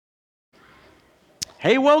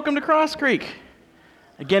Hey, welcome to Cross Creek.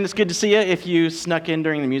 Again, it's good to see you. If you snuck in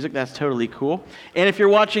during the music, that's totally cool. And if you're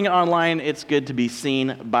watching online, it's good to be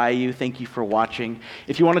seen by you. Thank you for watching.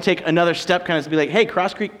 If you want to take another step, kind of be like, hey,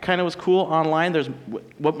 Cross Creek kind of was cool online.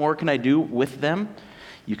 What more can I do with them?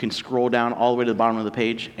 You can scroll down all the way to the bottom of the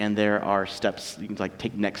page, and there are steps. You can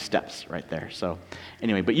take next steps right there. So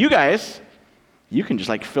anyway, but you guys, you can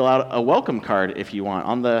just fill out a welcome card if you want.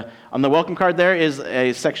 On the welcome card there is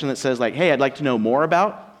a section that says hey, I'd like to know more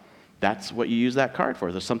about. That's what you use that card for.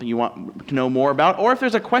 If there's something you want to know more about, or if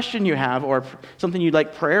there's a question you have or something you'd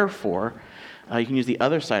like prayer for, you can use the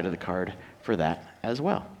other side of the card for that as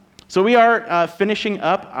well. So we are finishing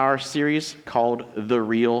up our series called The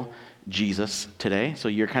Real Jesus today. So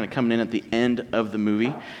you're kind of coming in at the end of the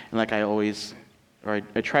movie. And I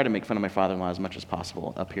try to make fun of my father-in-law as much as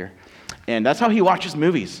possible up here. And that's how he watches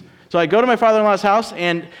movies. So I go to my father-in-law's house,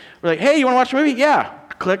 and we're like, hey, you want to watch a movie? Yeah.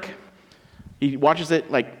 Click. He watches it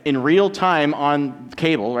in real time on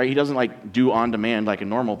cable, right? He doesn't do on demand like a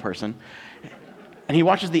normal person. And he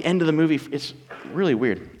watches the end of the movie. It's really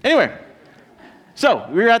weird. Anyway, so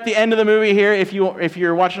we're at the end of the movie here. If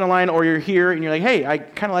you're watching online or you're here and you're like, hey, I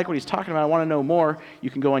kind of like what he's talking about, I want to know more,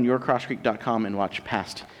 you can go on yourcrosscreek.com and watch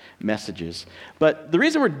past messages. But the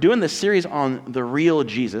reason we're doing this series on the real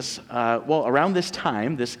Jesus, around this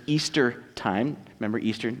time, this Easter time, remember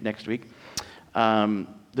Easter next week,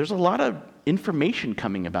 there's a lot of information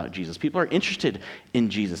coming about Jesus. People are interested in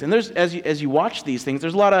Jesus. And as you watch these things,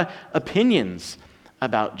 there's a lot of opinions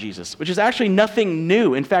about Jesus, which is actually nothing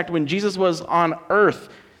new. In fact, when Jesus was on earth,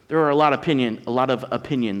 there were a lot of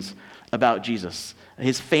opinions about Jesus.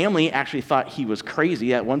 His family actually thought he was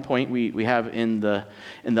crazy. At one point, we have in the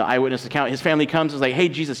eyewitness account, his family comes and is like, hey,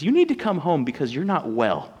 Jesus, you need to come home because you're not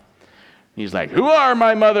well. He's like, who are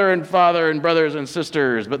my mother and father and brothers and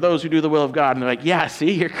sisters, but those who do the will of God? And they're like, yeah,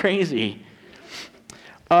 see, you're crazy.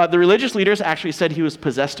 The religious leaders actually said he was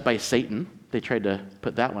possessed by Satan. They tried to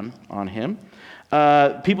put that one on him.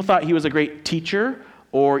 People thought he was a great teacher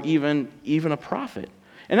or even a prophet.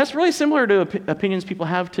 And that's really similar to opinions people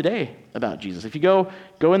have today about Jesus. If you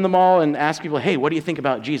go in the mall and ask people, hey, what do you think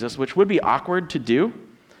about Jesus, which would be awkward to do,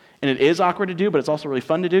 and it is awkward to do, but it's also really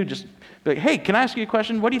fun to do, just be like, hey, can I ask you a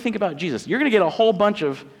question? What do you think about Jesus? You're going to get a whole bunch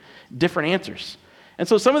of different answers. And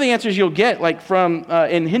so some of the answers you'll get, from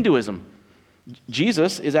in Hinduism,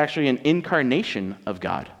 Jesus is actually an incarnation of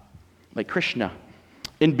God, like Krishna.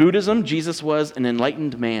 In Buddhism, Jesus was an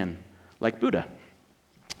enlightened man, like Buddha.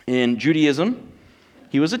 In Judaism,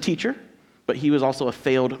 he was a teacher, but he was also a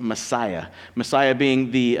failed Messiah. Messiah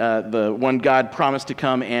being the one God promised to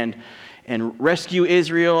come and rescue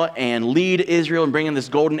Israel and lead Israel and bring in this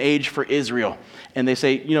golden age for Israel. And they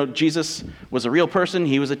say, Jesus was a real person.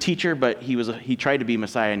 He was a teacher, but he tried to be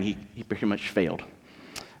Messiah, and he pretty much failed.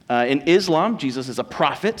 In Islam, Jesus is a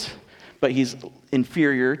prophet, but he's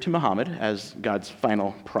inferior to Muhammad as God's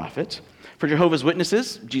final prophet. For Jehovah's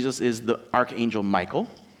Witnesses, Jesus is the Archangel Michael.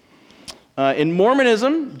 In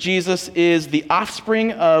Mormonism, Jesus is the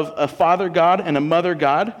offspring of a father God and a mother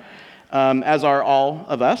God, as are all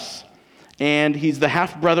of us. And he's the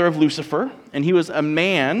half-brother of Lucifer, and he was a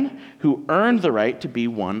man who earned the right to be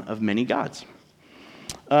one of many gods.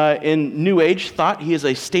 In New Age thought, he is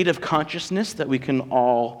a state of consciousness that we can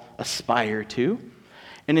all aspire to.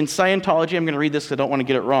 And in Scientology, I'm going to read this because I don't want to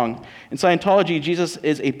get it wrong. In Scientology, Jesus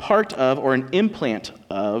is a part of, or an implant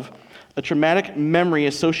of, a traumatic memory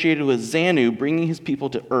associated with Xanu bringing his people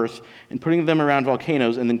to Earth and putting them around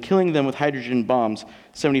volcanoes and then killing them with hydrogen bombs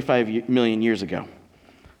 75 million years ago.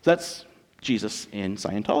 So that's Jesus in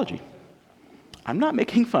Scientology. I'm not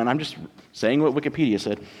making fun. I'm just saying what Wikipedia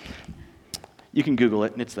said. You can Google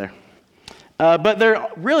it, and it's there. But there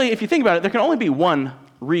really, if you think about it, there can only be one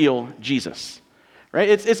real Jesus, right?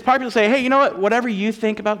 It's popular to say, hey, you know what? Whatever you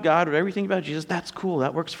think about God, whatever you think about Jesus, that's cool.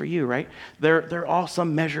 That works for you, right? They're all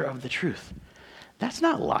some measure of the truth. That's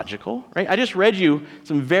not logical, right? I just read you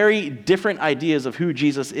some very different ideas of who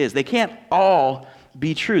Jesus is. They can't all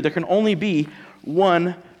be true. There can only be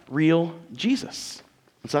one real Jesus.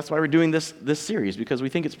 And so that's why we're doing this series, because we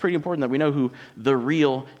think it's pretty important that we know who the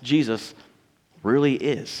real Jesus really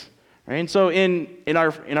is. Right? And so in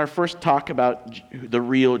our first talk about the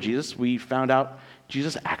real Jesus, we found out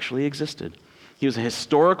Jesus actually existed. He was a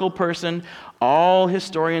historical person. All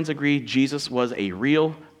historians agree Jesus was a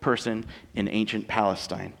real person in ancient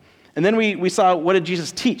Palestine. And then we saw, what did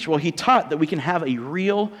Jesus teach? Well, he taught that we can have a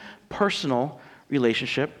real personal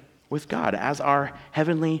relationship with God as our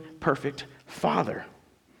heavenly perfect Father.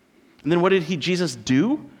 And then what did Jesus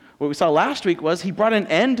do? What we saw last week was he brought an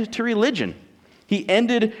end to religion. He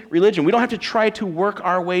ended religion. We don't have to try to work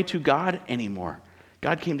our way to God anymore.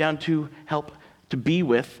 God came down to help to be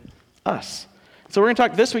with us. So we're going to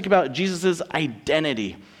talk this week about Jesus'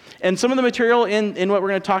 identity. And some of the material in what we're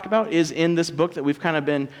going to talk about is in this book that we've kind of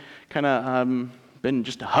been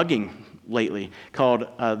just hugging lately, called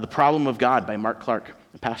The Problem of God by Mark Clark,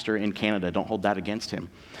 a pastor in Canada. Don't hold that against him.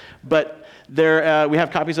 But there, we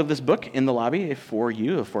have copies of this book in the lobby for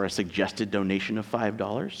you for a suggested donation of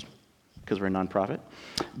 $5, because we're a nonprofit.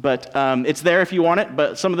 But it's there if you want it,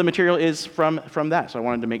 but some of the material is from that. So I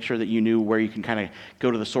wanted to make sure that you knew where you can kind of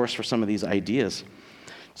go to the source for some of these ideas.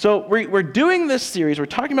 So we're doing this series, we're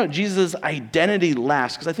talking about Jesus' identity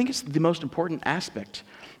last, because I think it's the most important aspect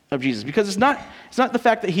of Jesus. Because it's not the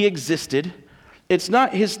fact that he existed, it's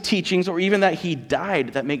not his teachings or even that he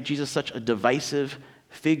died that make Jesus such a divisive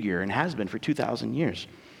figure and has been for 2,000 years.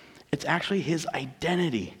 It's actually his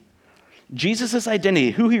identity. Jesus'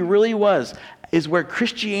 identity, who he really was, is where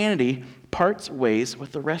Christianity parts ways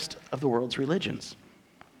with the rest of the world's religions.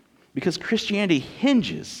 Because Christianity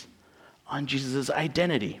hinges on Jesus'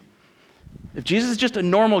 identity. If Jesus is just a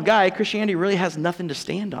normal guy, Christianity really has nothing to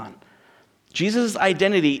stand on. Jesus'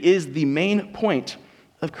 identity is the main point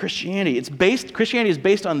of Christianity. Christianity is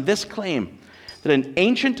based on this claim that an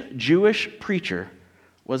ancient Jewish preacher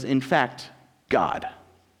was in fact God.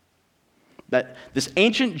 That this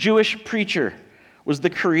ancient Jewish preacher was the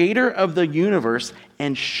creator of the universe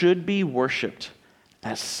and should be worshiped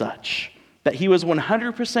as such. That he was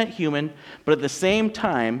 100% human, but at the same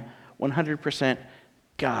time, 100%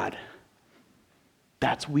 God.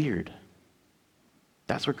 That's weird.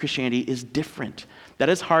 That's where Christianity is different. That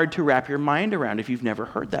is hard to wrap your mind around if you've never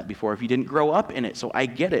heard that before, if you didn't grow up in it. So I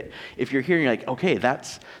get it. If you're hearing, you're like, okay,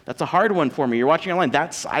 that's a hard one for me. You're watching online.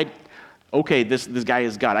 Okay, this guy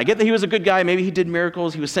is God. I get that he was a good guy. Maybe he did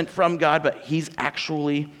miracles. He was sent from God, but he's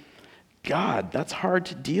actually God. That's hard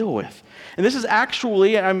to deal with. And this is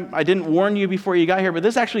actually, I didn't warn you before you got here, but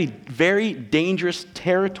this is actually very dangerous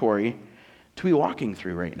territory to be walking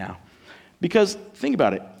through right now. Because think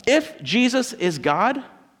about it. If Jesus is God,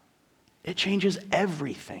 it changes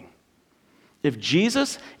everything. If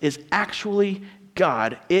Jesus is actually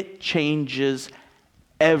God, it changes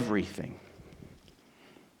everything.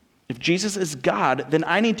 If Jesus is God, then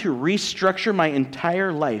I need to restructure my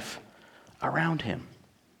entire life around him.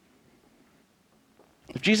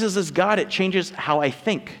 If Jesus is God, it changes how I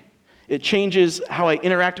think. It changes how I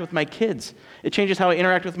interact with my kids. It changes how I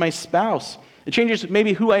interact with my spouse. It changes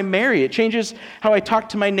maybe who I marry. It changes how I talk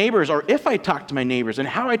to my neighbors, or if I talk to my neighbors, and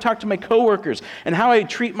how I talk to my coworkers, and how I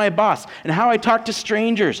treat my boss, and how I talk to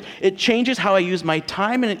strangers. It changes how I use my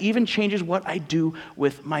time, and it even changes what I do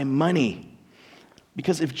with my money.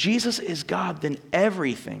 Because if Jesus is God, then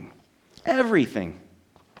everything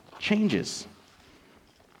changes.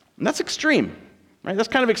 And that's extreme, right? That's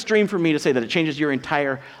kind of extreme for me to say that it changes your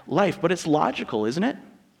entire life, but it's logical, isn't it?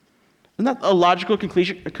 Isn't that a logical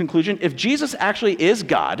conclusion? If Jesus actually is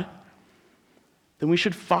God, then we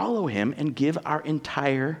should follow him and give our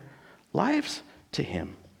entire lives to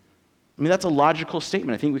him. I mean, that's a logical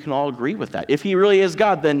statement. I think we can all agree with that. If he really is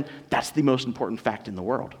God, then that's the most important fact in the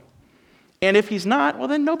world. And if he's not, well,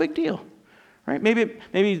 then no big deal, right?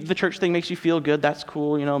 Maybe the church thing makes you feel good. That's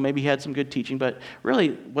cool. Maybe he had some good teaching. But really,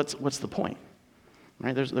 what's the point,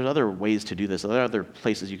 right? There's other ways to do this. There are other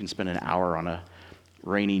places you can spend an hour on a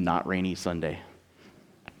rainy, not rainy Sunday,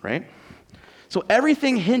 right? So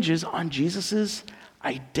everything hinges on Jesus'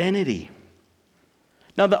 identity.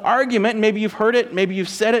 Now, the argument, and maybe you've heard it, maybe you've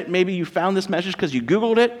said it, maybe you found this message because you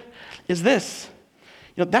Googled it, is this.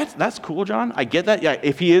 That's cool, John. I get that. Yeah,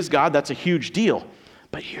 if he is God, that's a huge deal.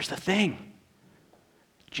 But here's the thing.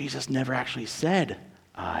 Jesus never actually said,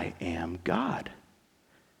 I am God.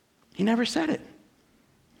 He never said it.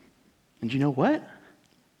 And you know what?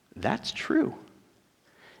 That's true.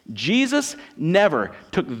 Jesus never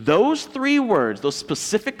took those three words, those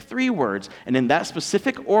specific three words, and in that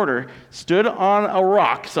specific order, stood on a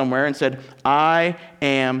rock somewhere and said, I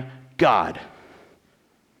am God.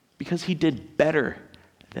 Because he did better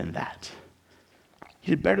than that.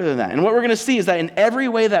 He did better than that. And what we're going to see is that in every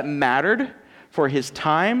way that mattered for his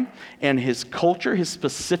time and his culture, his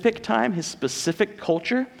specific time, his specific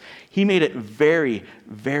culture, he made it very,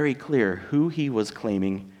 very clear who he was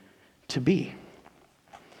claiming to be.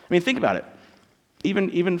 I mean, think about it.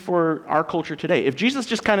 Even for our culture today, if Jesus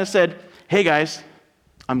just kind of said, hey guys,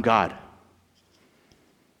 I'm God.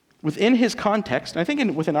 Within his context, and I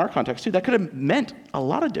think within our context too, that could have meant a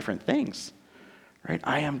lot of different things. Right?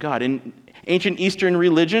 I am God. In ancient Eastern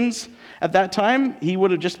religions at that time, he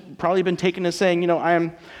would have just probably been taken as saying,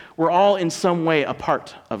 we're all in some way a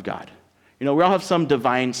part of God. We all have some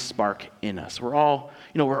divine spark in us. We're all,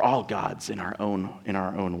 we're all gods in our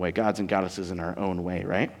own way, gods and goddesses in our own way,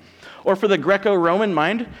 right? Or for the Greco-Roman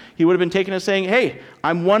mind, he would have been taken as saying, hey,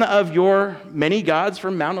 I'm one of your many gods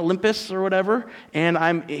from Mount Olympus or whatever, and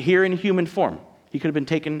I'm here in human form. He could have been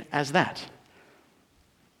taken as that.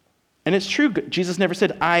 And it's true, Jesus never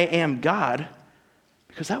said, I am God,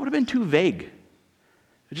 because that would have been too vague.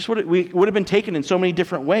 We would have been taken in so many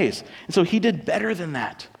different ways. And so he did better than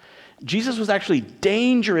that. Jesus was actually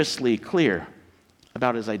dangerously clear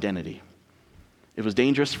about his identity. It was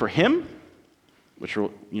dangerous for him, which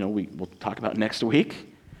we'll talk about next week.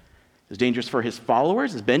 It was dangerous for his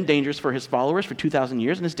followers. It's been dangerous for his followers for 2,000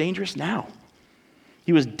 years, and it's dangerous now.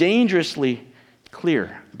 He was dangerously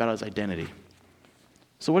clear about his identity.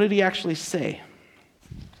 So what did he actually say?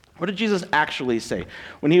 What did Jesus actually say?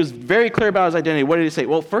 When he was very clear about his identity, what did he say?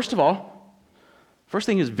 Well, first of all, first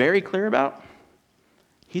thing he was very clear about,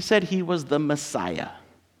 he said he was the Messiah.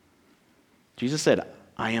 Jesus said,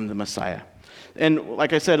 I am the Messiah. And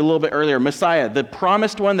like I said a little bit earlier, Messiah, the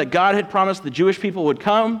promised one that God had promised the Jewish people would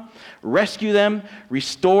come, rescue them,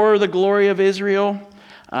 restore the glory of Israel,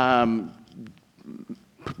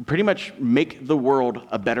 pretty much make the world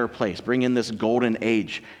a better place, bring in this golden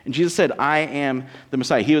age. And Jesus said, I am the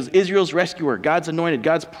Messiah. He was Israel's rescuer, God's anointed,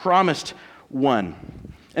 God's promised one.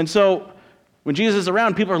 And so when Jesus is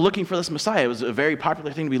around, people are looking for this Messiah. It was a very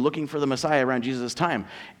popular thing to be looking for the Messiah around Jesus' time.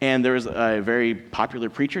 And there was a very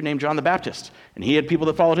popular preacher named John the Baptist. And he had people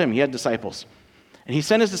that followed him. He had disciples. And he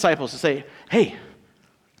sent his disciples to say, hey,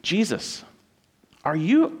 Jesus, are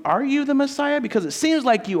you the Messiah? Because it seems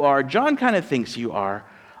like you are. John kind of thinks you are.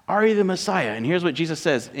 Are you the Messiah? And here's what Jesus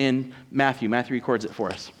says in Matthew. Matthew records it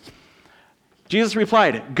for us. Jesus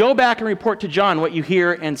replied, go back and report to John what you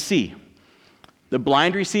hear and see. The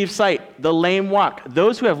blind receive sight, the lame walk.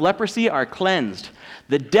 Those who have leprosy are cleansed.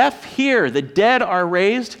 The deaf hear, the dead are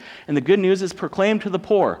raised, and the good news is proclaimed to the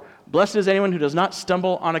poor. Blessed is anyone who does not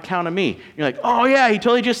stumble on account of me. You're like, oh yeah, he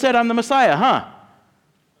totally just said I'm the Messiah, huh?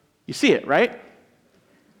 You see it, right?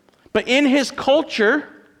 But in his culture,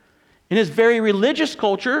 in his very religious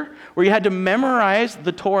culture, where you had to memorize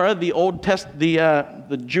the Torah,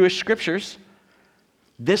 the Jewish scriptures,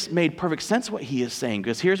 this made perfect sense what he is saying,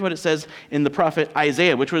 because here's what it says in the prophet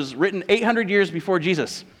Isaiah, which was written 800 years before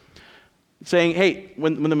Jesus, saying, hey,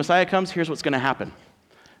 when the Messiah comes, here's what's going to happen.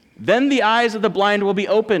 Then the eyes of the blind will be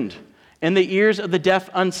opened, and the ears of the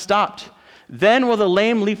deaf unstopped. Then will the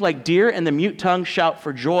lame leap like deer, and the mute tongue shout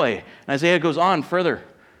for joy. And Isaiah goes on further.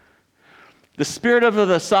 The Spirit of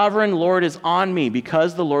the sovereign Lord is on me,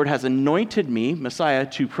 because the Lord has anointed me, Messiah,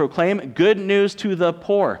 to proclaim good news to the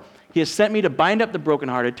poor. He has sent me to bind up the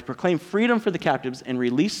brokenhearted, to proclaim freedom for the captives, and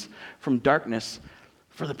release from darkness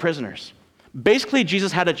for the prisoners. Basically,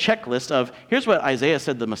 Jesus had a checklist of, here's what Isaiah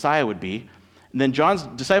said the Messiah would be. And then John's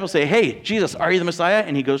disciples say, hey, Jesus, are you the Messiah?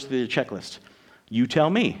 And he goes through the checklist. You tell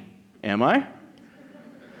me, am I?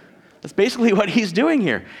 That's basically what he's doing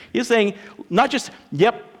here. He's saying, not just,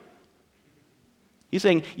 yep. He's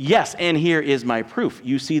saying, yes, and here is my proof.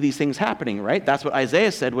 You see these things happening, right? That's what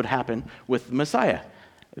Isaiah said would happen with the Messiah.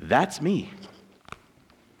 That's me.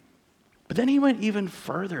 But then he went even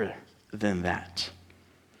further than that.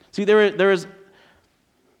 See, there was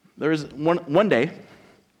one day,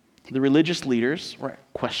 the religious leaders were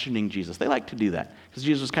questioning Jesus. They like to do that because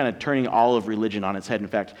Jesus was kind of turning all of religion on its head. In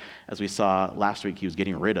fact, as we saw last week, he was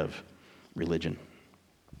getting rid of religion.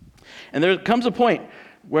 And there comes a point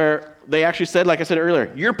where they actually said, like I said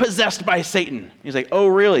earlier, you're possessed by Satan. He's like, oh,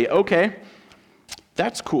 really? Okay.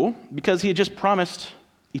 That's cool, because he had just promised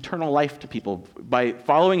eternal life to people. By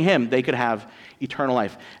following him, they could have eternal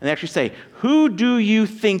life. And they actually say, who do you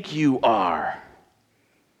think you are?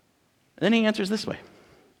 And then he answers this way.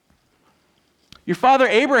 Your father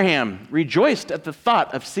Abraham rejoiced at the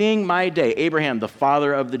thought of seeing my day. Abraham, the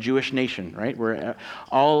father of the Jewish nation, right, where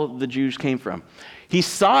all the Jews came from. He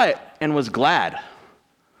saw it and was glad.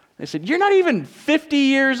 They said, you're not even 50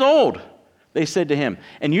 years old, they said to him,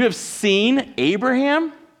 and you have seen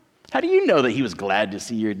Abraham? How do you know that he was glad to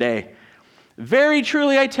see your day? Very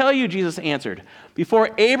truly, I tell you, Jesus answered,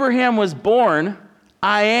 before Abraham was born,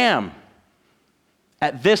 I am.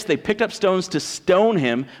 At this, they picked up stones to stone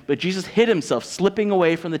him, but Jesus hid himself, slipping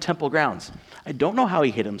away from the temple grounds. I don't know how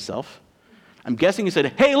he hid himself. I'm guessing he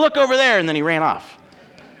said, hey, look over there, and then he ran off.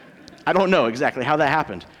 I don't know exactly how that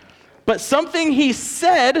happened. But something he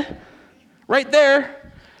said right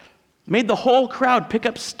there made the whole crowd pick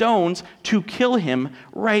up stones to kill him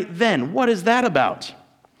right then. What is that about?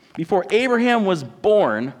 Before Abraham was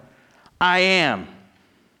born, I am.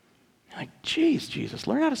 You're like, geez, Jesus,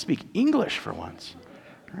 learn how to speak English for once.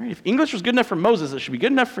 All right, if English was good enough for Moses, it should be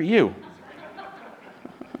good enough for you.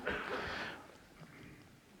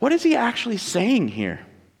 what is he actually saying here?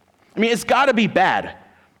 I mean, it's got to be bad,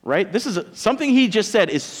 right? This is something he just said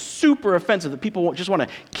is super offensive that people just want to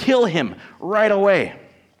kill him right away.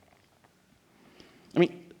 I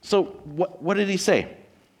mean, so what did he say?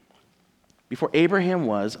 Before Abraham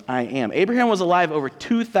was, I am. Abraham was alive over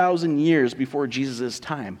 2,000 years before Jesus'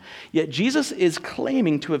 time. Yet Jesus is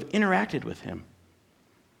claiming to have interacted with him,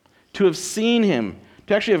 to have seen him,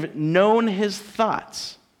 to actually have known his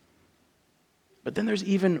thoughts. But then there's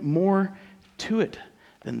even more to it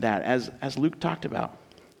than that, as Luke talked about.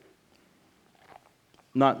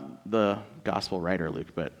 Not the gospel writer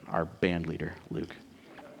Luke, but our band leader Luke.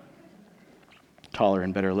 Taller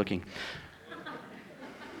and better looking.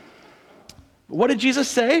 What did Jesus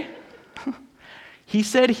say? He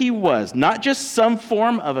said he was not just some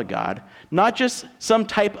form of a God, not just some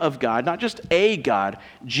type of God, not just a God.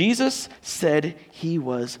 Jesus said he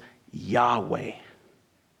was Yahweh.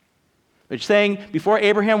 Which saying, before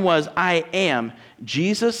Abraham was, I am,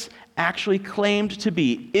 Jesus actually claimed to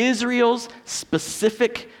be Israel's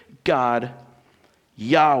specific God,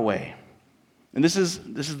 Yahweh. And this is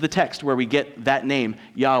the text where we get that name,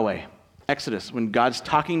 Yahweh. Exodus, when God's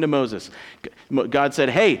talking to Moses, God said,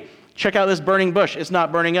 hey, check out this burning bush. It's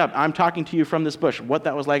not burning up. I'm talking to you from this bush. What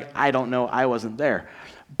that was like, I don't know. I wasn't there.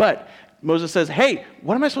 But Moses says, hey,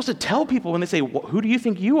 what am I supposed to tell people when they say, who do you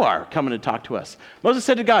think you are coming to talk to us? Moses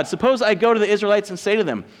said to God, suppose I go to the Israelites and say to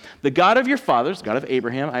them, the God of your fathers, God of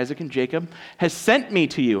Abraham, Isaac, and Jacob, has sent me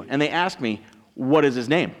to you. And they ask me, what is his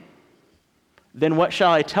name? Then what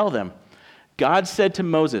shall I tell them? God said to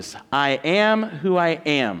Moses, I am who I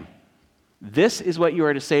am. This is what you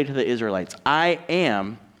are to say to the Israelites. I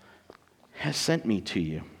am has sent me to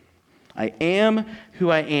you. I am who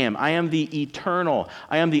I am. I am the eternal.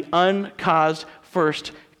 I am the uncaused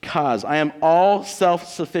first cause. I am all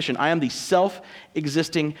self-sufficient. I am the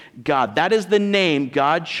self-existing God. That is the name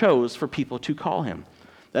God chose for people to call him.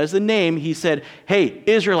 That is the name he said, hey,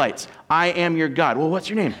 Israelites, I am your God. Well, what's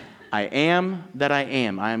your name? I am that I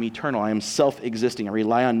am. I am eternal. I am self-existing. I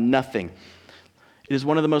rely on nothing. It is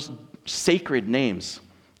one of the most sacred names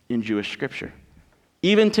in Jewish scripture.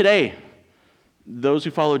 Even today, those who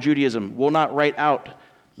follow Judaism will not write out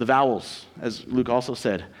the vowels, as Luke also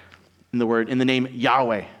said, in the name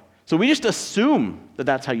Yahweh. So we just assume that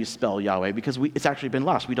that's how you spell Yahweh because it's actually been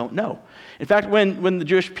lost. We don't know. In fact, when the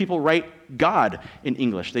Jewish people write God in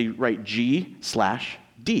English, they write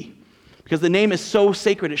G/D because the name is so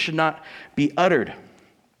sacred it should not be uttered.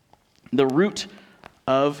 The root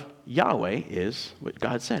of Yahweh is what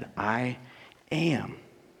God said, I am.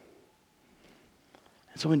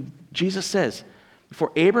 So when Jesus says,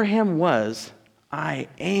 before Abraham was, I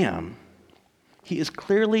am, he is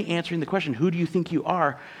clearly answering the question, who do you think you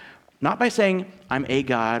are? Not by saying, I'm a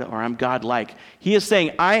God or I'm God-like. He is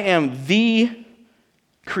saying, I am the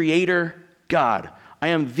creator God. I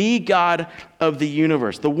am the God of the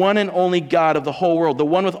universe, the one and only God of the whole world, the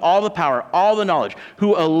one with all the power, all the knowledge,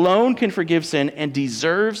 who alone can forgive sin and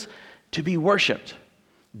deserves to be worshiped.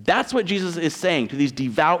 That's what Jesus is saying to these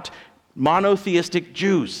devout, monotheistic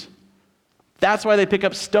Jews. That's why they pick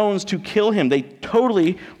up stones to kill him. They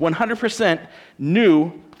totally, 100%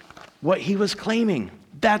 knew what he was claiming.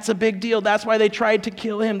 That's a big deal. That's why they tried to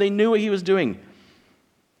kill him. They knew what he was doing.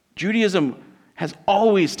 Judaism has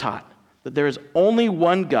always taught that there is only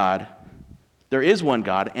one God, there is one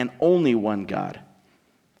God, and only one God,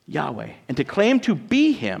 Yahweh. And to claim to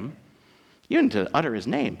be him, even to utter his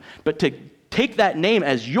name, but to take that name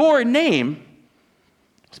as your name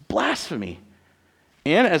is blasphemy.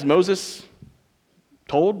 And as Moses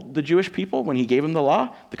told the Jewish people when he gave them the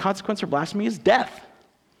law, the consequence for blasphemy is death.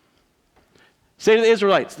 Say to the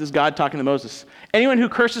Israelites, this is God talking to Moses, anyone who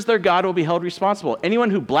curses their God will be held responsible. Anyone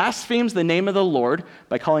who blasphemes the name of the Lord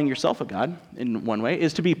by calling yourself a God, in one way,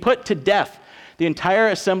 is to be put to death. The entire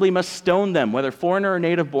assembly must stone them, whether foreigner or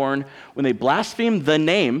native born. When they blaspheme the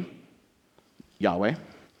name, Yahweh,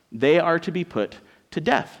 they are to be put to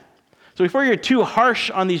death. So before you're too harsh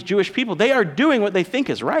on these Jewish people, they are doing what they think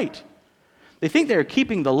is right. They think they're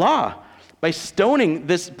keeping the law by stoning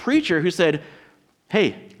this preacher who said,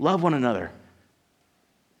 hey, love one another.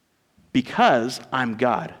 Because I'm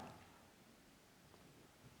God.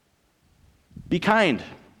 Be kind,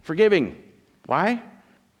 forgiving. Why?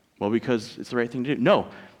 Well, because it's the right thing to do. No,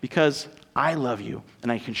 because I love you,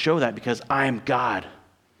 and I can show that because I'm God.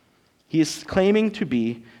 He is claiming to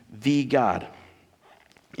be the God.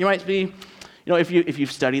 You might be, if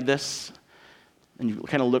you've studied this and you've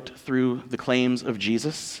kind of looked through the claims of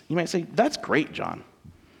Jesus, you might say, that's great, John.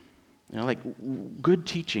 Good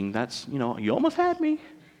teaching, that's, you almost had me.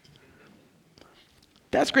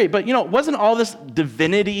 That's great, but wasn't all this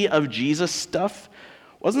divinity of Jesus stuff,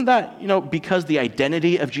 Wasn't that, because the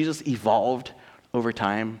identity of Jesus evolved over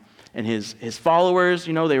time? And his followers,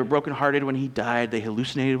 they were brokenhearted when he died. They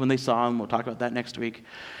hallucinated when they saw him. We'll talk about that next week.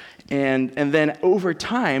 And then over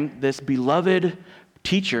time, this beloved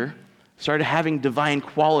teacher started having divine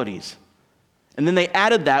qualities. And then they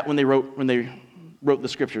added that when they wrote the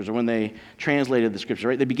scriptures, or when they translated the scriptures,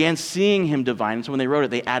 right? They began seeing him divine, and so when they wrote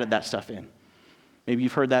it, they added that stuff in. Maybe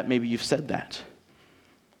you've heard that, maybe you've said that.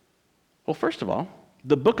 Well, first of all,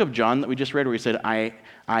 the book of John that we just read where he said, I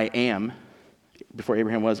am, before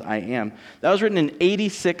Abraham was, I am, that was written in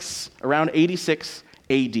around 86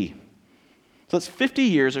 AD. So that's 50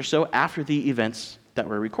 years or so after the events that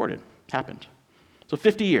were happened. So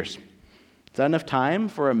 50 years. Is that enough time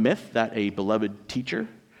for a myth that a beloved teacher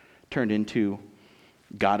turned into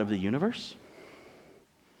God of the universe?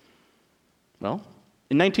 Well,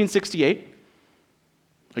 in 1968,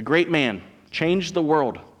 a great man changed the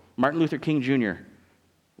world. Martin Luther King Jr.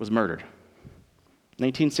 was murdered.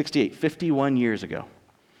 1968, 51 years ago.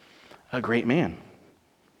 A great man.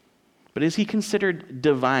 But is he considered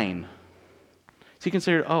divine? Is he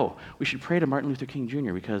considered, we should pray to Martin Luther King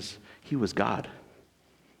Jr. because he was God?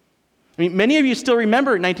 I mean, many of you still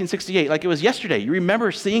remember 1968 like it was yesterday. You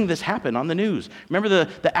remember seeing this happen on the news. Remember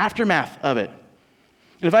the aftermath of it.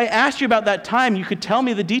 And if I asked you about that time, you could tell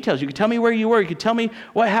me the details. You could tell me where you were. You could tell me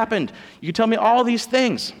what happened. You could tell me all these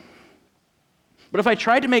things. But if I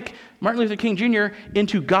tried to make Martin Luther King Jr.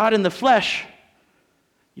 into God in the flesh,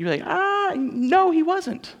 you'd be like, no, he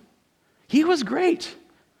wasn't. He was great,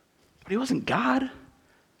 but he wasn't God.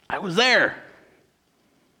 I was there.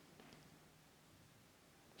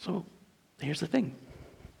 So here's the thing.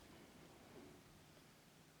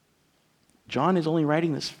 John is only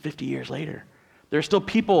writing this 50 years later. There's still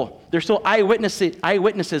people, there's still eyewitnesses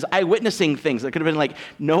eyewitnessing things that could have been like,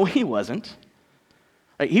 no, he wasn't.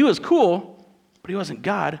 Right? He was cool, but he wasn't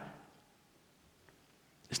God.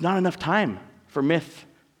 It's not enough time for myth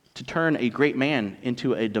to turn a great man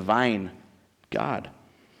into a divine God.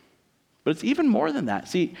 But it's even more than that.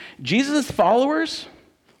 See, Jesus' followers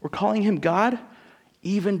were calling him God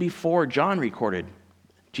even before John recorded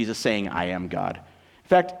Jesus saying, I am God. In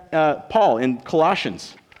fact, Paul in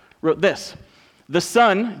Colossians wrote this: the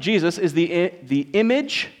Son, Jesus, is the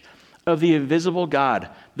image of the invisible God,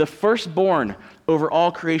 the firstborn over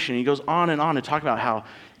all creation. He goes on and on to talk about how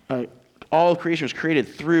all creation was created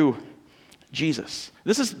through Jesus.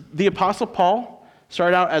 This is the Apostle Paul,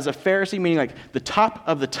 started out as a Pharisee, meaning like the top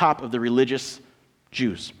of the religious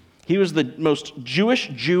Jews. He was the most Jewish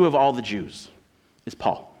Jew of all the Jews, is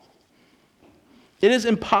Paul. It is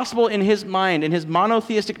impossible in his mind, in his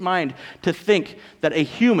monotheistic mind, to think that a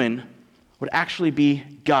human would actually be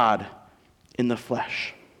God in the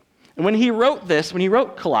flesh. And when he wrote this, when he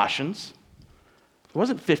wrote Colossians, it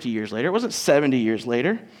wasn't 50 years later, it wasn't 70 years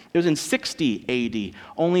later, it was in 60 AD,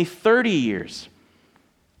 only 30 years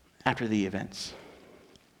after the events.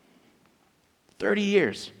 30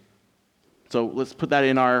 years. So let's put that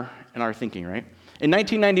in our thinking, right? In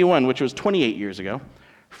 1991, which was 28 years ago,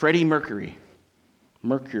 Freddie Mercury,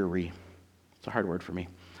 it's a hard word for me.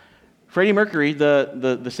 Freddie Mercury,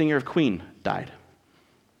 the singer of Queen, died.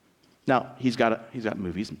 Now, he's got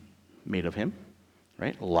movies made of him,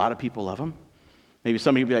 right? A lot of people love him. Maybe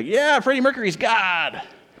somebody would be like, yeah, Freddie Mercury's God.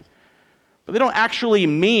 But they don't actually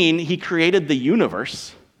mean he created the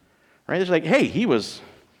universe, right? It's like, hey, he was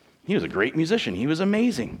a great musician. He was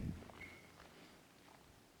amazing.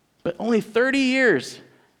 But only 30 years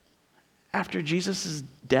after Jesus'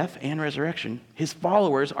 death and resurrection, his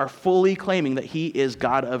followers are fully claiming that he is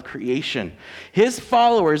God of creation. His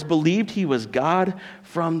followers believed he was God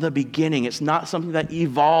from the beginning. It's not something that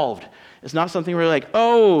evolved. It's not something where like,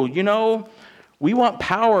 we want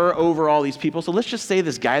power over all these people, so let's just say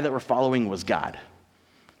this guy that we're following was God.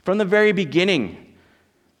 From the very beginning,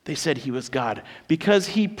 they said he was God because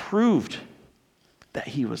he proved that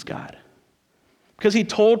he was God. Because he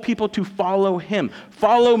told people to follow him.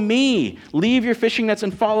 Follow me. Leave your fishing nets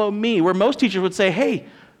and follow me. Where most teachers would say, hey,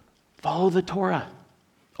 follow the Torah.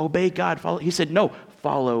 Obey God. He said, no,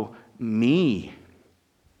 follow me.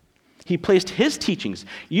 He placed his teachings.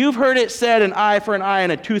 You've heard it said, an eye for an eye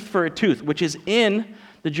and a tooth for a tooth, which is in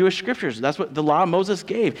the Jewish scriptures. That's what the law Moses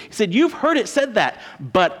gave. He said, you've heard it said that,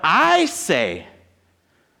 but I say,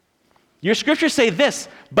 your scriptures say this,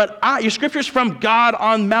 your scriptures from God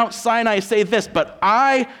on Mount Sinai say this, but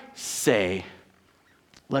I say,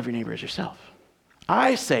 love your neighbor as yourself.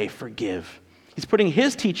 I say, forgive. He's putting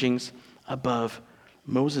his teachings above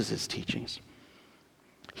Moses' teachings.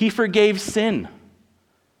 He forgave sin.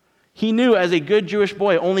 He knew as a good Jewish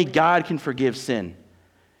boy, only God can forgive sin.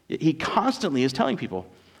 He constantly is telling people,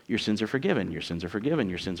 Your sins are forgiven. Your sins are forgiven.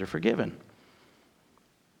 Your sins are forgiven.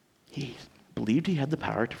 He believed he had the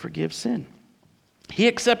power to forgive sin. He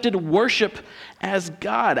accepted worship as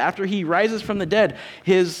God. After he rises from the dead,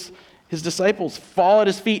 his disciples fall at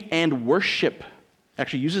his feet and worship.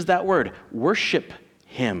 Actually uses that word, worship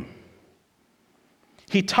him.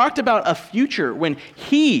 He talked about a future when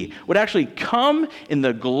he would actually come in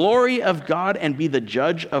the glory of God and be the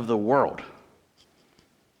judge of the world.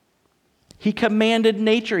 He commanded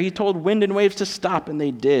nature. He told wind and waves to stop, and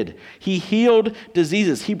they did. He healed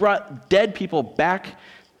diseases. He brought dead people back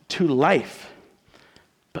to life.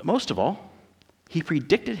 But most of all, he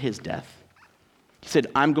predicted his death. He said,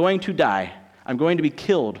 I'm going to die. I'm going to be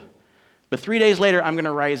killed. But 3 days later, I'm going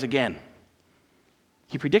to rise again.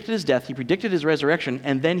 He predicted his death, he predicted his resurrection,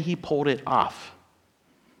 and then he pulled it off,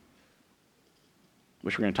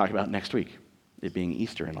 which we're going to talk about next week, it being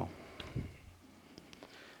Easter and all.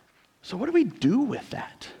 So what do we do with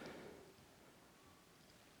that?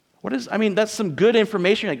 That's some good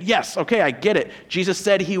information. You're like, yes, okay, I get it. Jesus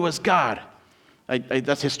said he was God.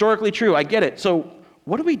 That's historically true. I get it. So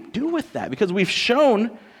what do we do with that? Because we've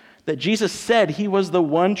shown that Jesus said he was the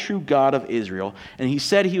one true God of Israel, and he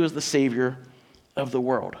said he was the Savior of the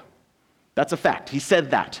world. That's a fact. He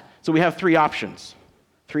said that. So we have three options,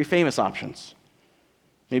 three famous options.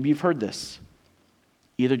 Maybe you've heard this.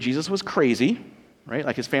 Either Jesus was crazy, right,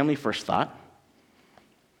 like his family first thought,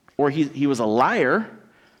 or he was a liar,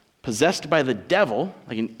 possessed by the devil,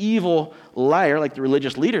 like an evil liar, like the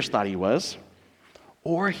religious leaders thought he was,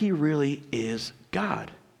 or he really is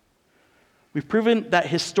God. We've proven that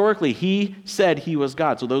historically he said he was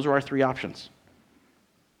God. So those are our three options.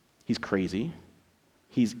 He's crazy,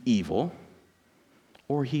 he's evil,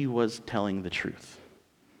 or he was telling the truth.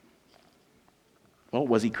 Well,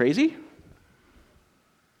 was he crazy?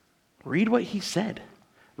 Read what he said.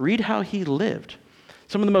 Read how he lived.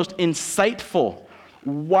 Some of the most insightful,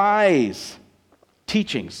 wise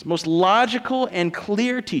teachings, most logical and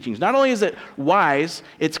clear teachings. Not only is it wise,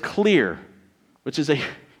 it's clear, which is a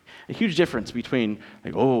huge difference between,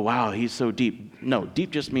 like, oh, wow, he's so deep. No, deep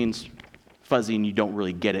just means fuzzy and you don't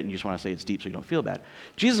really get it and you just want to say it's deep so you don't feel bad.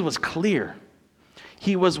 Jesus was clear.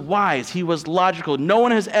 He was wise. He was logical. No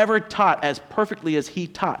one has ever taught as perfectly as he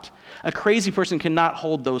taught. A crazy person cannot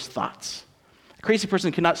hold those thoughts. A crazy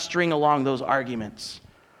person cannot string along those arguments.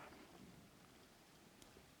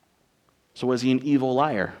 So was he an evil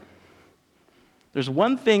liar? There's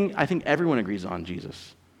one thing I think everyone agrees on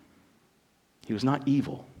Jesus. He was not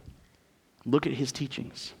evil. Look at his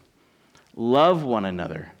teachings. Love one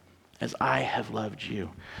another as I have loved you.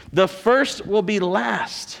 The first will be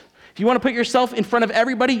last. If you want to put yourself in front of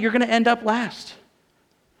everybody, you're going to end up last.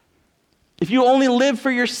 If you only live for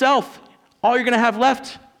yourself, all you're going to have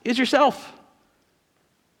left is yourself.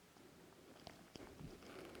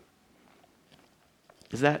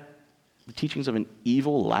 Is that the teachings of an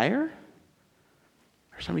evil liar?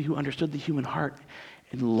 Or somebody who understood the human heart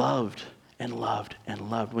and loved and loved and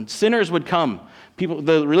loved? When sinners would come,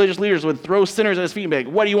 the religious leaders would throw sinners at his feet and be like,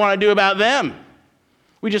 what do you want to do about them?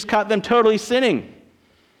 We just caught them totally sinning.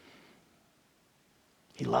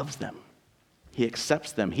 He loves them. He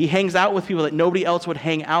accepts them. He hangs out with people that nobody else would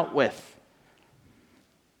hang out with.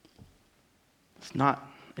 It's not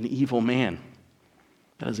an evil man.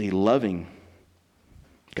 That is a loving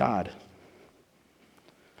God.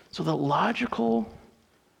 So the logical,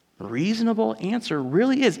 reasonable answer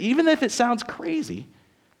really is, even if it sounds crazy,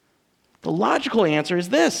 the logical answer is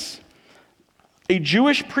this. A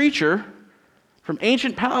Jewish preacher from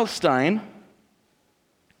ancient Palestine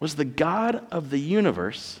was the God of the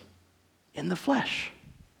universe in the flesh.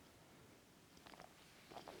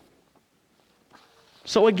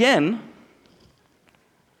 So again,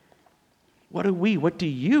 what do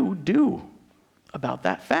you do about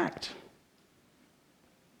that fact?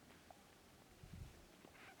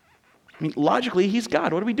 I mean, logically, he's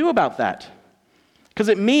God. What do we do about that? Because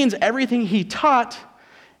it means everything he taught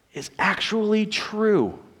is actually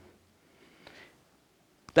true.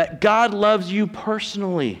 That God loves you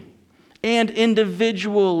personally and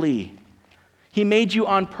individually. He made you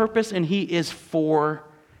on purpose and he is for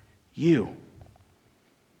you.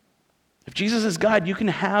 If Jesus is God, you can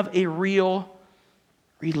have a real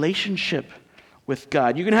relationship with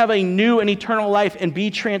God. You can have a new and eternal life and be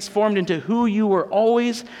transformed into who you were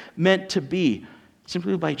always meant to be,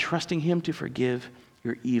 simply by trusting him to forgive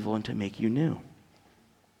your evil and to make you new.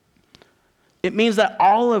 It means that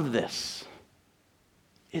all of this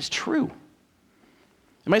is true.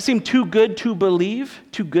 It might seem too good to believe,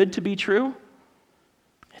 too good to be true.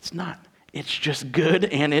 It's not. It's just good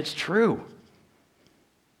and it's true.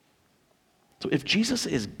 So if Jesus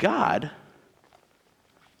is God,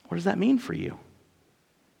 what does that mean for you?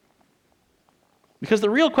 Because the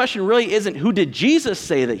real question really isn't who did Jesus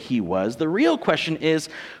say that he was? The real question is,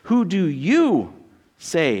 who do you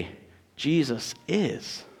say Jesus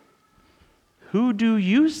is? Who do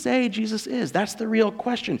you say Jesus is? That's the real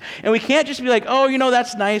question. And we can't just be like, oh,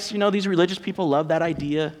 that's nice. These religious people love that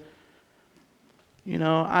idea.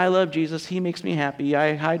 I love Jesus. He makes me happy.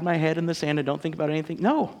 I hide my head in the sand and don't think about anything.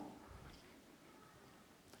 No.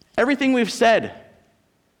 Everything we've said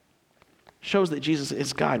shows that Jesus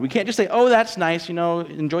is God. We can't just say, oh, that's nice,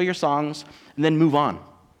 enjoy your songs, and then move on.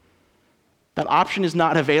 That option is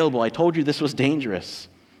not available. I told you this was dangerous.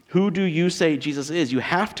 Who do you say Jesus is? You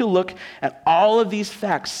have to look at all of these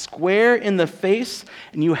facts square in the face,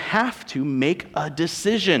 and you have to make a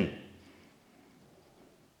decision.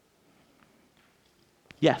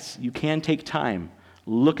 Yes, you can take time,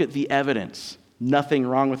 look at the evidence. Nothing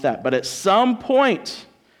wrong with that. But at some point,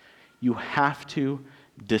 you have to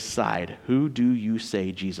decide, who do you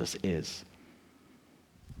say Jesus is?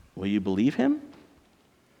 Will you believe him?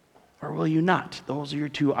 Or will you not? Those are your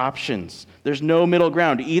two options. There's no middle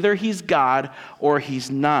ground. Either he's God or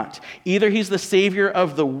he's not. Either he's the Savior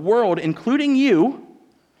of the world, including you,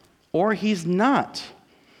 or he's not.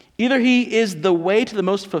 Either he is the way to the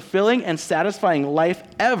most fulfilling and satisfying life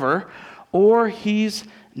ever, or he's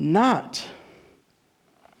not.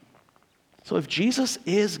 So if Jesus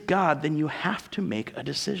is God, then you have to make a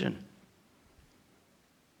decision.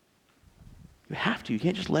 You have to. You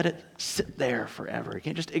can't just let it sit there forever. You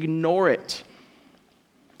can't just ignore it.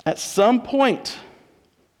 At some point,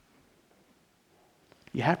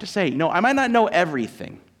 you have to say, I might not know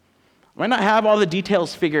everything. I might not have all the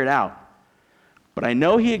details figured out, but I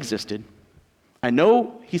know he existed. I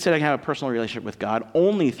know he said I can have a personal relationship with God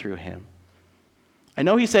only through him. I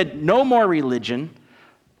know he said, no more religion.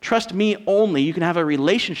 Trust me only. You can have a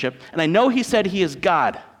relationship. And I know he said he is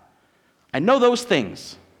God. I know those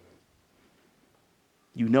things.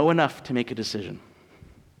 You know enough to make a decision.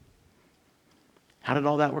 How did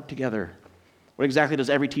all that work together? What exactly does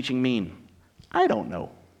every teaching mean? I don't know.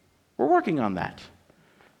 We're working on that.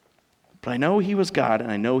 But I know he was God,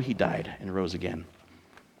 and I know he died and rose again.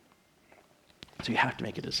 So you have to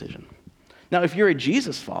make a decision. Now, if you're a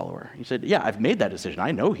Jesus follower, you said, yeah, I've made that decision.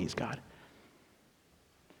 I know he's God.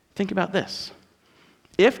 Think about this.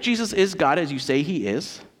 If Jesus is God, as you say he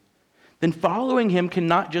is, then following him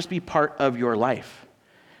cannot just be part of your life.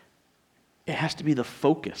 It has to be the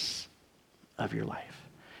focus of your life.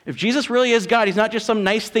 If Jesus really is God, he's not just some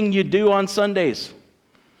nice thing you do on Sundays.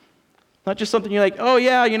 Not just something you're like, oh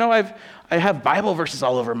yeah, I have Bible verses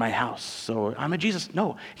all over my house, so I'm a Jesus.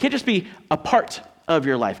 No, it can't just be a part of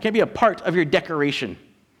your life. It can't be a part of your decoration.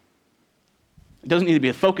 It doesn't need to be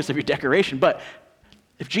the focus of your decoration, but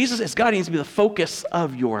if Jesus is God, he needs to be the focus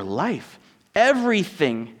of your life.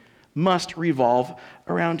 Everything must revolve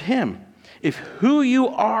around him. If who you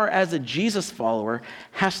are as a Jesus follower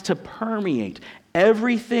has to permeate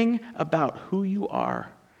everything about who you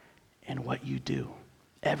are and what you do,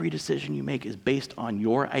 every decision you make is based on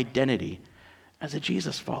your identity as a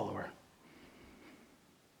Jesus follower.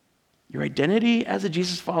 Your identity as a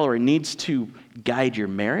Jesus follower needs to guide your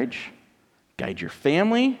marriage, guide your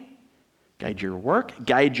family, guide your work,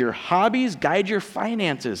 guide your hobbies, guide your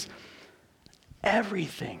finances.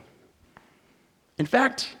 Everything. In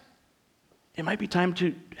fact, it might be time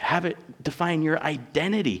to have it define your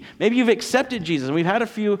identity. Maybe you've accepted Jesus, and we've had a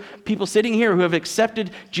few people sitting here who have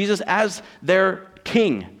accepted Jesus as their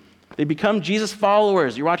king. They become Jesus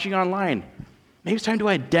followers. You're watching online. Maybe it's time to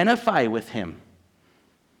identify with him.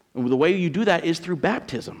 And the way you do that is through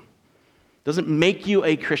baptism. It doesn't make you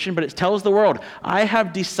a Christian, but it tells the world, I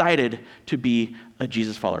have decided to be a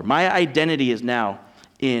Jesus follower. My identity is now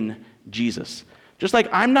in Jesus. Just like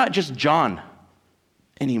I'm not just John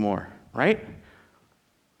anymore, right?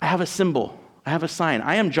 I have a symbol. I have a sign.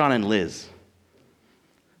 I am John and Liz.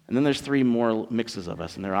 And then there's 3 more mixes of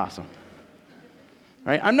us, and they're awesome.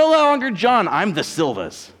 Right? I'm no longer John. I'm the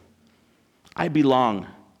Silvas. I belong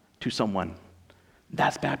to someone.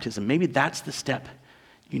 That's baptism. Maybe that's the step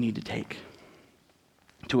you need to take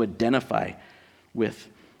to identify with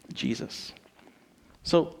Jesus.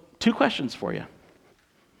 So, 2 questions for you.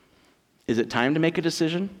 Is it time to make a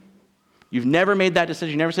decision? You've never made that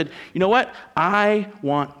decision. You never said, you know what? I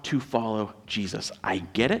want to follow Jesus. I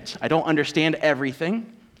get it. I don't understand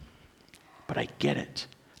everything, but I get it.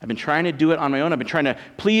 I've been trying to do it on my own. I've been trying to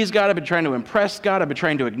please God. I've been trying to impress God. I've been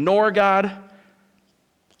trying to ignore God.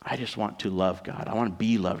 I just want to love God. I want to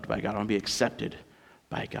be loved by God. I want to be accepted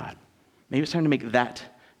by God. Maybe it's time to make that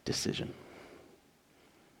decision.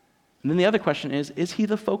 And then the other question is he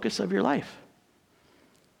the focus of your life?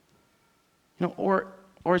 Or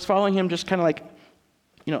Or is following him just kind of like,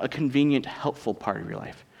 a convenient, helpful part of your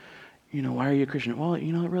life? Why are you a Christian? Well, it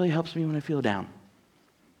really helps me when I feel down.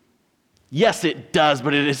 Yes, it does,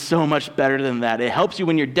 but it is so much better than that. It helps you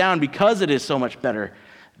when you're down because it is so much better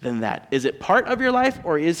than that. Is it part of your life,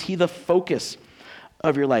 or is he the focus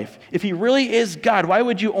of your life? If he really is God, why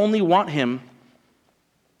would you only want him,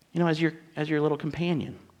 as your little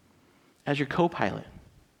companion, as your co-pilot?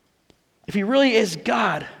 If he really is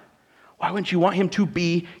God, why wouldn't you want him to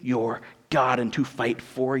be your God and to fight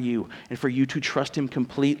for you and for you to trust him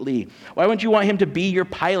completely? Why wouldn't you want him to be your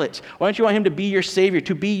pilot? Why don't you want him to be your savior,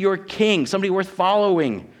 to be your king, somebody worth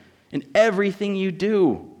following in everything you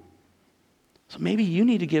do? So maybe you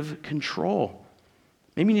need to give control.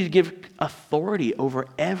 Maybe you need to give authority over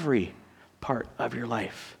every part of your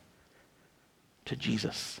life to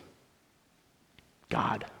Jesus,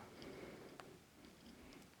 God.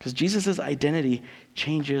 Because Jesus' identity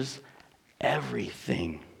changes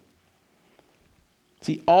everything.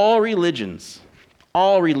 See, all religions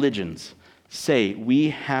say we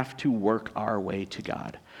have to work our way to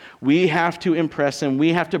God. We have to impress him.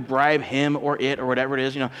 We have to bribe him or it or whatever it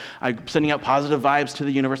is. I'm sending out positive vibes to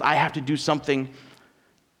the universe. I have to do something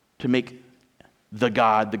to make the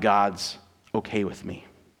gods okay with me.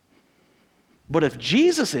 But if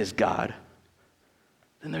Jesus is God,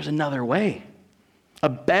 then there's another way. A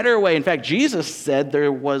better way. In fact, Jesus said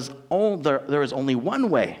there was only one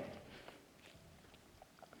way.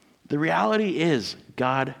 The reality is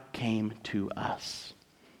God came to us.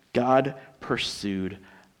 God pursued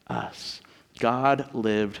us. God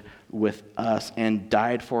lived with us and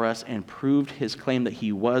died for us and proved his claim that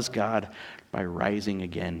he was God by rising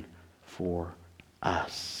again for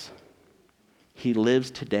us. He lives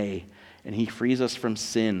today, and he frees us from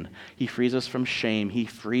sin. He frees us from shame. He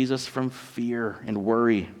frees us from fear and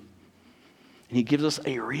worry. And he gives us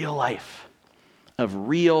a real life of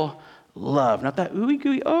real love. Not that ooey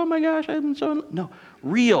gooey, oh my gosh, I'm so... No,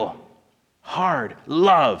 real, hard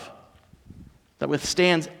love that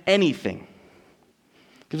withstands anything.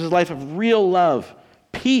 Gives us a life of real love,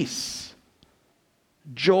 peace,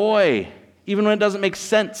 joy, even when it doesn't make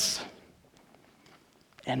sense,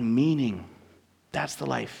 and meaning. That's the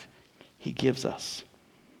life he gives us.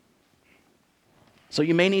 So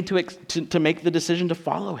you may need to make the decision to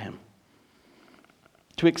follow him,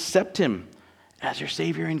 to accept him as your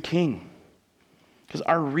Savior and King. Because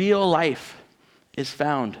our real life is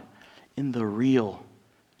found in the real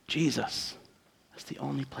Jesus. That's the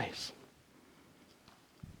only place.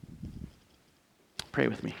 Pray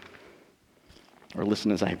with me, or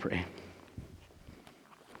listen as I pray.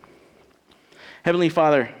 Heavenly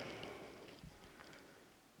Father,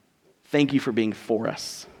 thank you for being for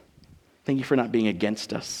us. Thank you for not being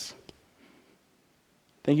against us.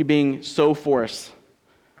 Thank you for being so for us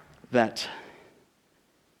that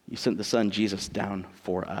you sent the Son, Jesus, down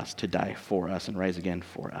for us, to die for us and rise again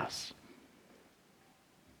for us.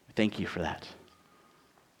 Thank you for that.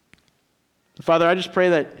 Father, I just pray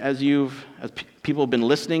that as people have been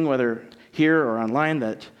listening, whether here or online,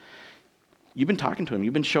 that you've been talking to them.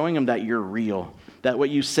 You've been showing them that you're real, that what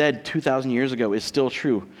you said 2,000 years ago is still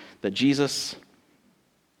true, that Jesus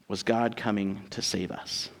was God coming to save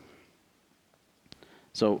us.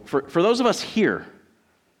 So for those of us here,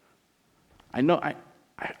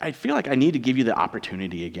 I feel like I need to give you the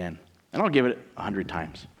opportunity again, and I'll give it 100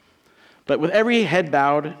 times. But with every head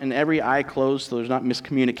bowed and every eye closed so there's not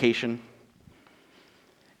miscommunication,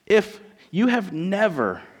 if you have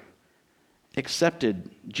never accepted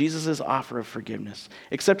Jesus' offer of forgiveness,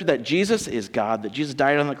 accepted that Jesus is God, that Jesus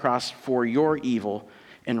died on the cross for your evil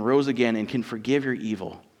and rose again and can forgive your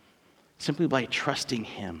evil simply by trusting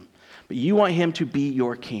him, but you want him to be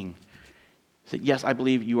your king, say, yes, I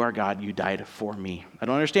believe you are God, you died for me. I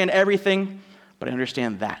don't understand everything, but I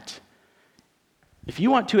understand that. If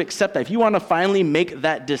you want to accept that, if you want to finally make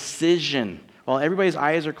that decision while everybody's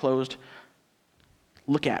eyes are closed,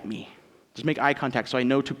 look at me. Just make eye contact so I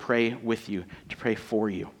know to pray with you, to pray for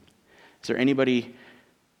you. Is there anybody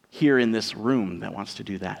here in this room that wants to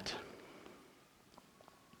do that?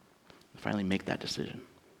 Finally make that decision.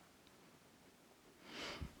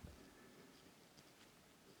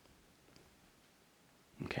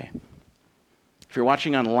 Okay. If you're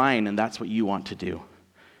watching online and that's what you want to do,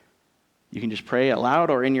 you can just pray aloud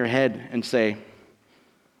or in your head and say,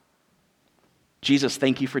 Jesus,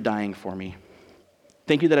 thank you for dying for me.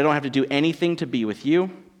 Thank you that I don't have to do anything to be with you,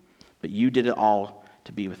 but you did it all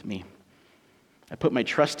to be with me. I put my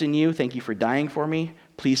trust in you. Thank you for dying for me.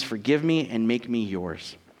 Please forgive me and make me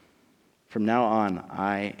yours. From now on,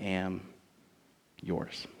 I am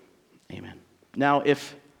yours. Amen. Now,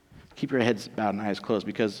 if keep your heads bowed and eyes closed,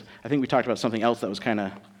 because I think we talked about something else that was kind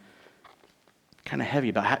of heavy,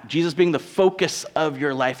 about Jesus being the focus of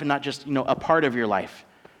your life and not just, a part of your life.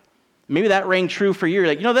 Maybe that rang true for you. You're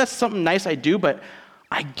like, that's something nice I do, but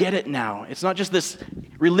I get it now. It's not just this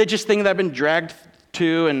religious thing that I've been dragged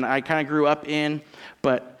to and I kind of grew up in,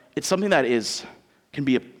 but it's something that can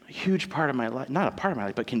be a huge part of my life, not a part of my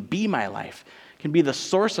life, but can be my life, can be the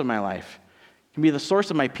source of my life, can be the source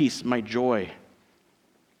of my peace, my joy.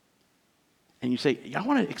 And you say, I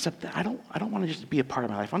want to accept that. I don't want to just be a part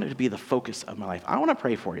of my life. I want it to be the focus of my life. I want to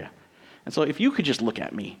pray for you. And so if you could just look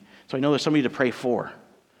at me, so I know there's somebody to pray for.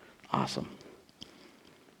 Awesome.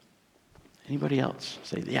 Anybody else?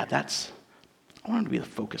 Say, I want it to be the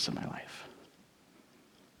focus of my life.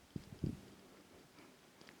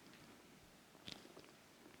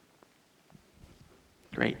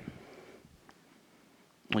 Great.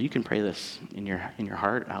 Well, you can pray this in your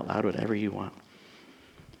heart, out loud, whatever you want.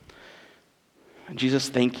 Jesus,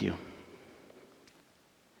 thank you.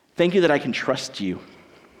 Thank you that I can trust you.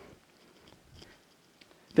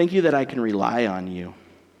 Thank you that I can rely on you.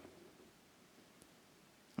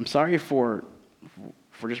 I'm sorry for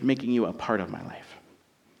just making you a part of my life.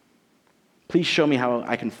 Please show me how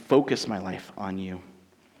I can focus my life on you.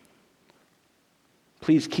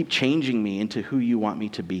 Please keep changing me into who you want me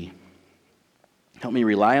to be. Help me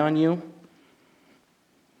rely on you.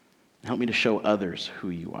 Help me to show others who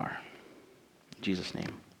you are. In Jesus'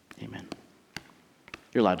 name, amen.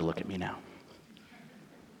 You're allowed to look at me now.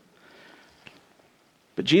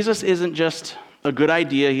 But Jesus isn't just a good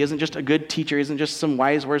idea. He isn't just a good teacher. He isn't just some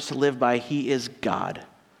wise words to live by. He is God,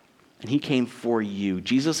 and he came for you.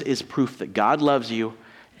 Jesus is proof that God loves you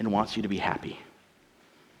and wants you to be happy.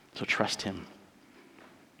 So trust him.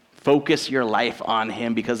 Focus your life on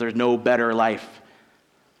him, because there's no better life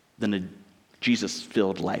than a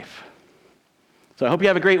Jesus-filled life. So I hope you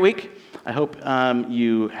have a great week. I hope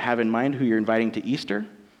you have in mind who you're inviting to Easter,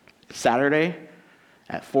 Saturday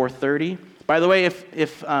at 4:30. By the way,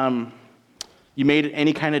 if you made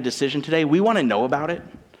any kind of decision today, we want to know about it.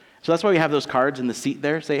 So that's why we have those cards in the seat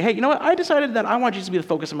there. Say, hey, you know what? I decided that I want Jesus to be the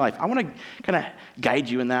focus of my life. I want to kind of guide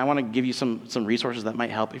you in that. I want to give you some resources that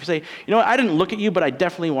might help. If you say, you know what? I didn't look at you, but I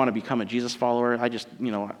definitely want to become a Jesus follower. I just,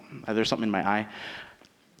 there's something in my eye.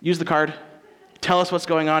 Use the card. Tell us what's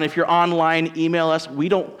going on. If you're online, email us.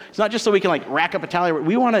 It's not just so we can rack up a tally.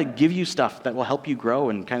 We want to give you stuff that will help you grow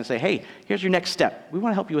and kind of say, hey, here's your next step. We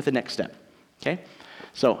want to help you with the next step. Okay?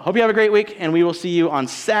 So hope you have a great week, and we will see you on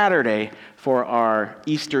Saturday for our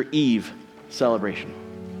Easter Eve celebration.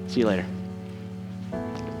 See you later.